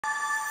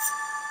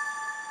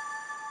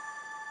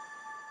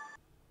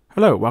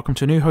Hello, welcome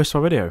to a new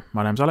HostiFi video.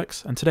 My name's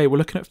Alex, and today we're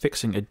looking at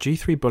fixing a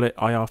G3 Bullet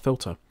IR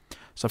filter.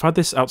 So I've had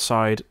this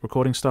outside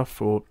recording stuff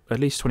for at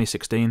least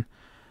 2016,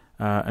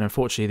 and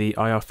unfortunately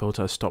the IR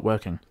filter has stopped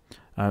working.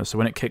 So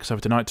when it kicks over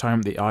to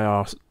nighttime, the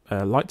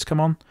IR lights come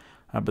on,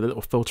 but the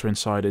little filter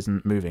inside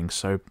isn't moving.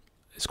 So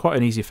it's quite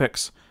an easy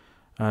fix.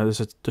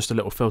 There's just a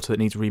little filter that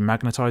needs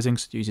remagnetizing,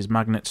 so it uses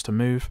magnets to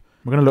move.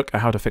 We're going to look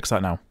at how to fix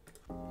that now.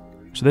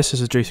 So this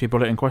is a G3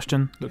 Bullet in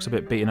question. Looks a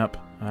bit beaten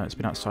up. It's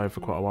been outside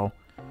for quite a while.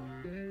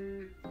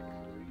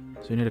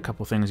 So you need a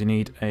couple of things. You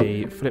need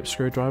a Phillips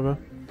screwdriver,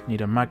 you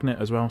need a magnet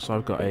as well, so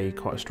I've got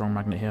quite a strong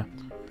magnet here.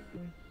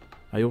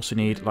 I also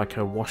need like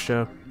a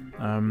washer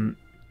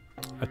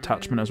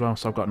attachment as well,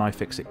 so I've got an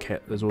iFixit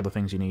kit. There's all the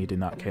things you need in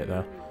that kit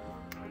there.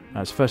 So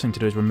the first thing to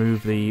do is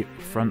remove the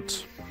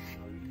front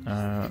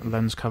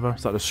lens cover,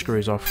 so that just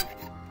screws off.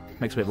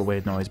 Makes a bit of a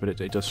weird noise, but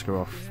it does screw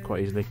off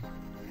quite easily.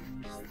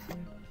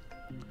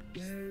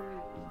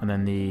 And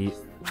then the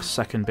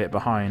second bit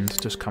behind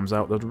just comes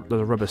out.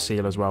 There's a rubber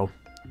seal as well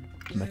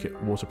to make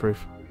it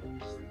waterproof.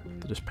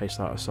 So just paste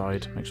that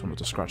aside, make sure not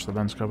to scratch the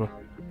lens cover.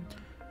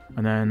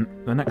 And then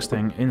the next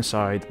thing,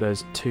 inside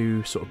there's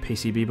two sort of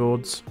PCB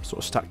boards sort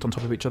of stacked on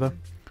top of each other.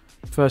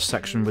 First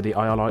section with the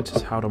IR lights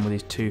is held on with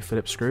these two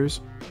Phillips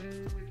screws.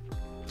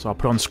 So I'll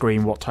put on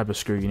screen what type of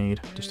screw you need,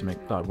 just to make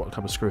what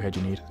type of screw head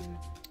you need.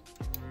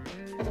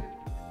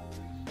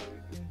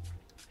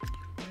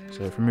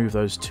 So remove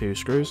those two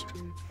screws.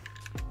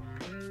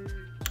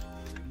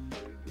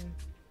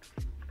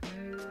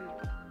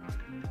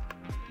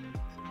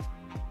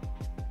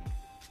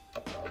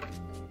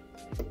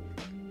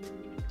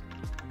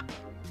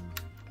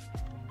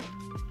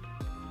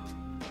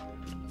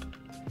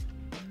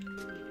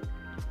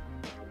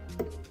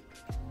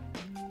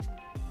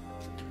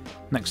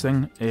 Next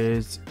thing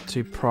is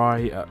to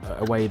pry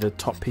away the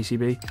top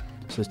PCB.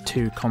 So there's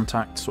two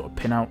contact sort of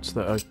pinouts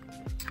that are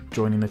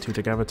joining the two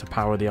together to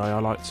power the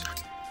IR lights. So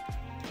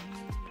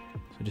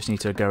you just need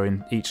to go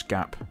in each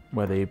gap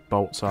where the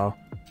bolts are,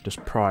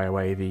 just pry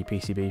away the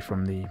PCB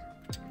from the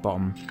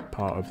bottom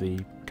part of the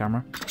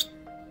camera.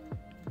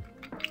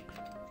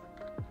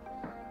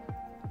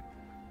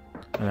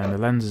 And then the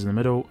lens is in the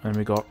middle, and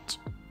we got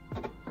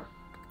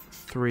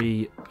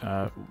three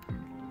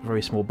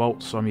very small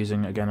bolts. So I'm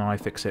using, again, an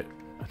iFixit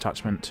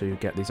attachment to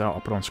get these out.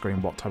 I'll put on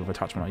screen what type of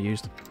attachment I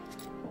used.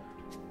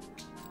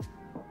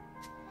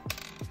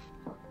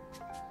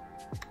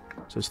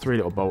 So there's three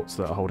little bolts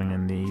that are holding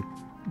in the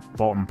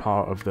bottom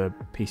part of the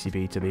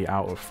PCB to the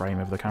outer frame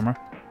of the camera.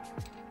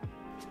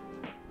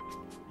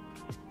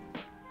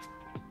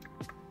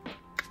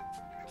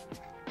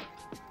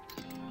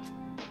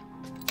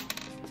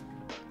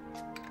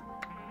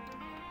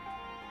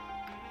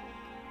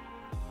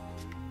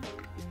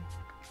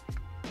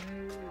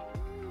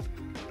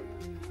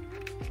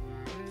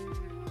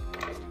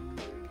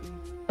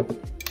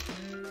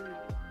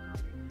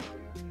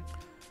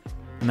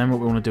 And then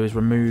what we want to do is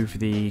remove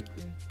the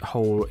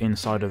whole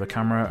inside of the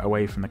camera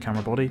away from the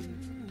camera body.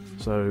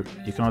 So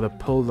you can either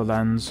pull the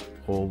lens,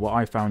 or what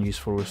I found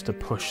useful was to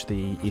push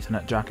the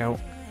Ethernet jack out.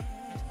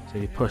 So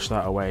you push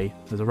that away,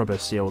 there's a rubber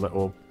seal that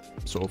will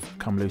sort of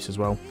come loose as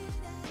well.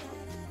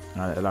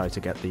 It allows you to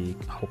get the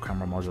whole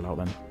camera module out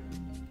then.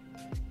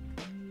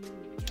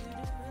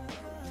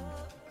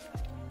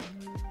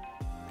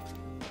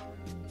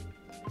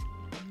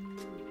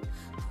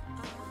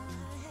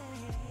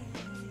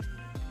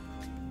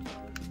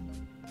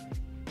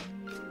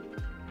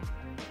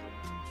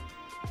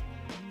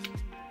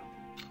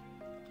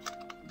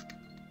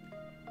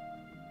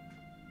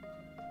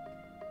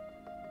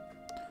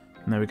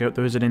 And there we go,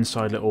 there is an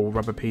inside little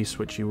rubber piece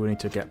which you will need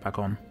to get back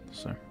on.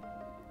 So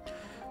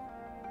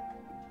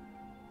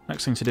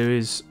next thing to do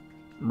is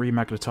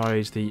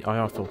remagnetize the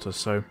IR filter.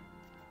 So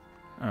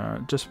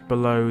just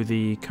below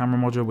the camera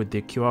module with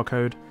the QR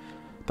code,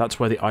 that's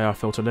where the IR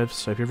filter lives.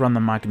 So if you run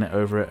the magnet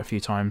over it a few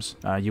times,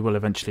 you will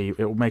eventually,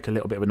 it will make a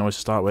little bit of a noise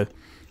to start with,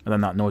 and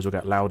then that noise will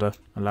get louder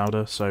and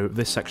louder. So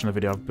this section of the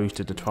video I've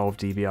boosted to 12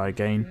 dBi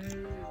gain,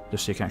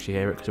 just so you can actually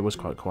hear it, because it was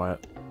quite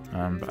quiet.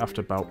 But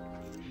after about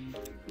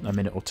a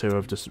minute or two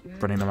of just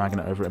running the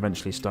magnet over it,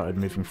 eventually started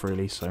moving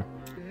freely, so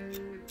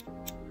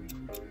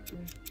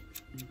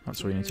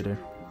that's all you need to do.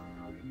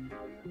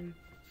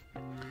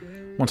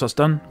 Once that's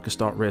done, you can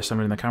start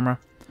reassembling the camera.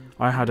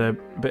 I had a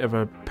bit of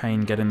a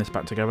pain getting this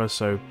back together,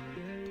 so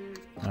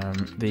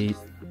the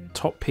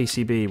top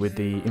PCB with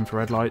the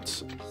infrared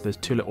lights, there's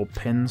two little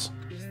pins,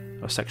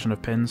 a section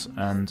of pins,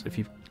 and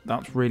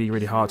that's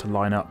really hard to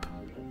line up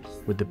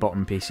with the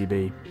bottom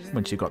PCB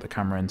once you've got the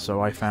camera in. So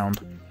I found,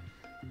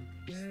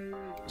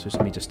 so it's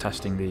me just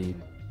testing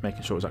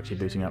making sure it was actually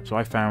booting up. So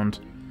I found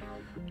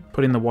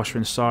putting the washer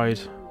inside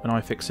an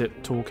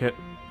iFixit toolkit,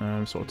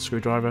 sort of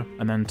screwdriver,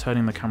 and then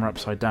turning the camera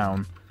upside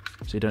down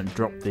so you don't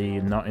drop the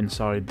nut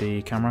inside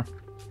the camera.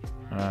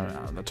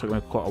 That took me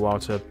quite a while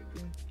to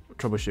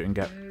troubleshoot and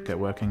get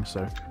working.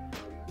 So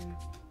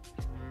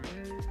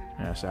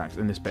yeah, so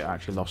in this bit I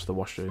actually lost the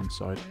washer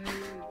inside.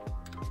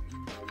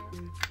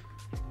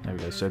 There we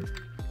go. So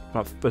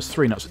there's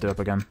 3 nuts to do up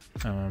again.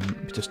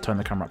 You just turn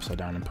the camera upside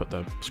down and put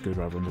the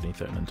screwdriver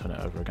underneath it and then turn it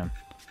over again.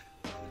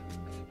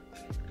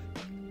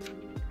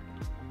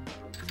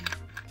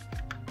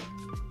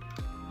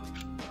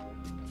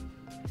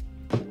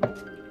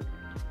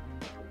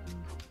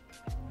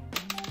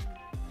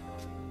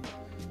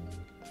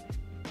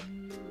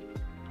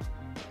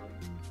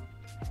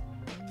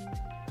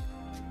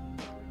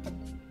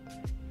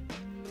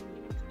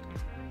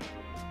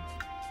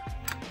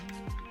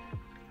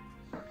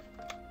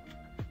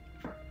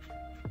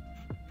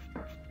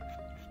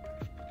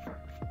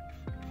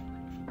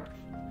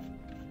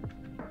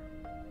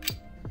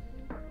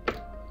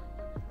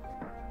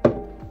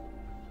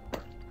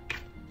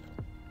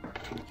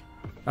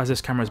 As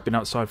this camera's been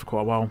outside for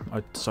quite a while,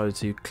 I decided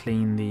to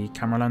clean the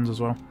camera lens as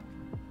well.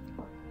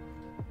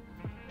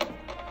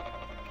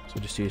 So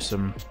just use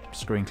some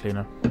screen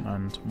cleaner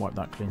and wipe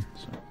that clean.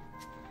 So.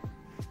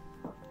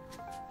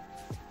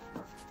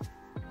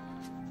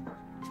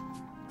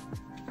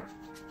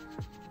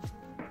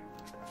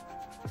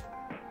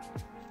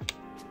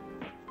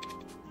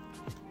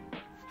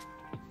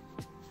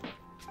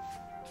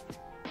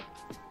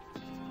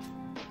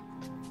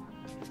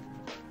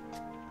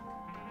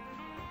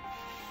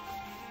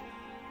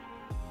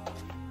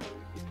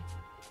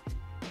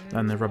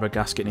 Then the rubber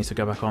gasket needs to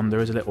go back on. There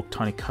is a little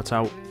tiny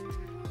cutout.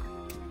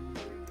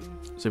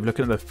 So if you're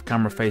looking at the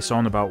camera face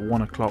on, about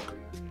 1 o'clock,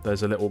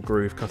 there's a little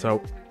groove cut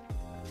out.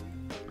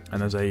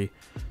 And there's a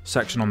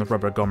section on the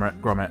rubber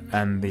grommet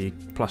and the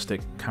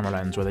plastic camera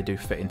lens where they do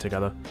fit in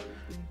together.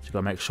 So you've got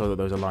to make sure that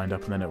those are lined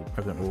up, and then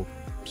everything will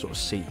sort of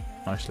seat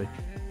nicely.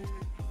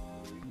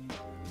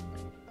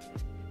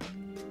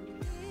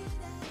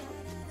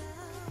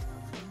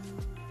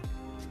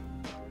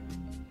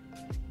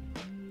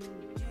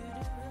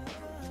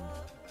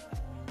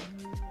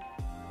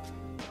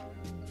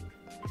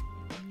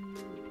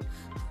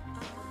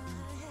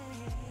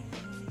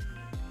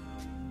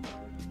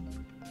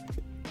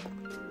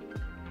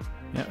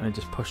 Yeah, and then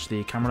just push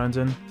the camera lens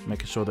in,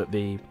 making sure that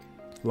the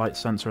light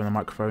sensor and the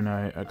microphone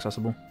are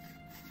accessible.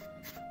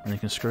 And you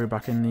can screw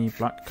back in the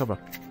black cover.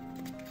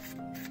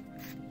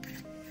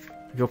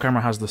 If your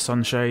camera has the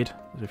sunshade,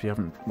 if you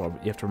haven't, well,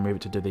 you have to remove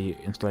it to do the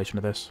installation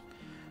of this.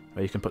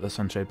 But you can put the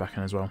sunshade back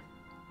in as well.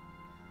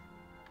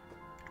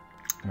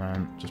 And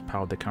then just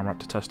powered the camera up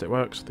to test it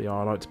works. The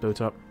IR light's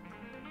built up.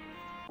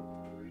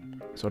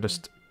 So I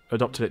just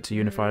adopted it to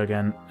UniFi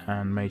again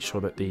and made sure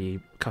that the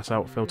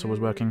cutout filter was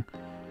working.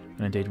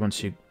 And indeed,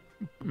 once you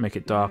make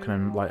it dark and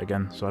then light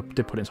again, so I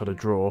did put it inside a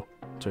drawer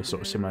to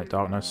sort of simulate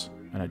darkness,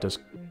 and it does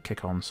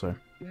kick on, so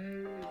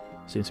it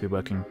seems to be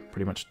working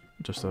pretty much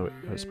just how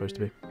it's supposed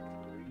to be.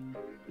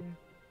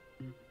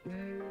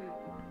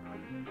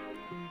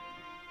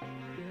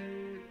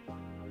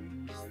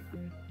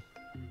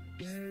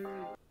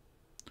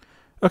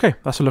 Okay,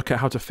 that's a look at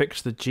how to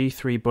fix the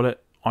G3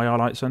 bullet IR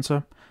light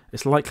sensor.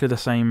 It's likely the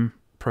same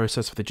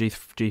process for the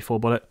G4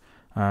 bullet,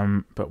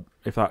 but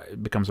if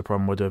that becomes a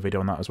problem, we'll do a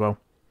video on that as well.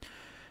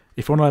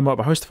 If you want to learn more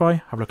about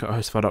HostiFi, have a look at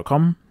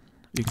HostiFi.com.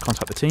 You can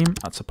contact the team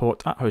at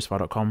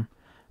support@HostiFi.com,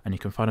 and you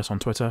can find us on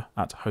Twitter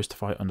at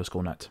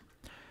HostiFi_net.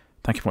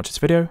 Thank you for watching this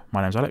video.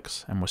 My name's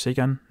Alex, and we'll see you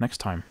again next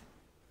time.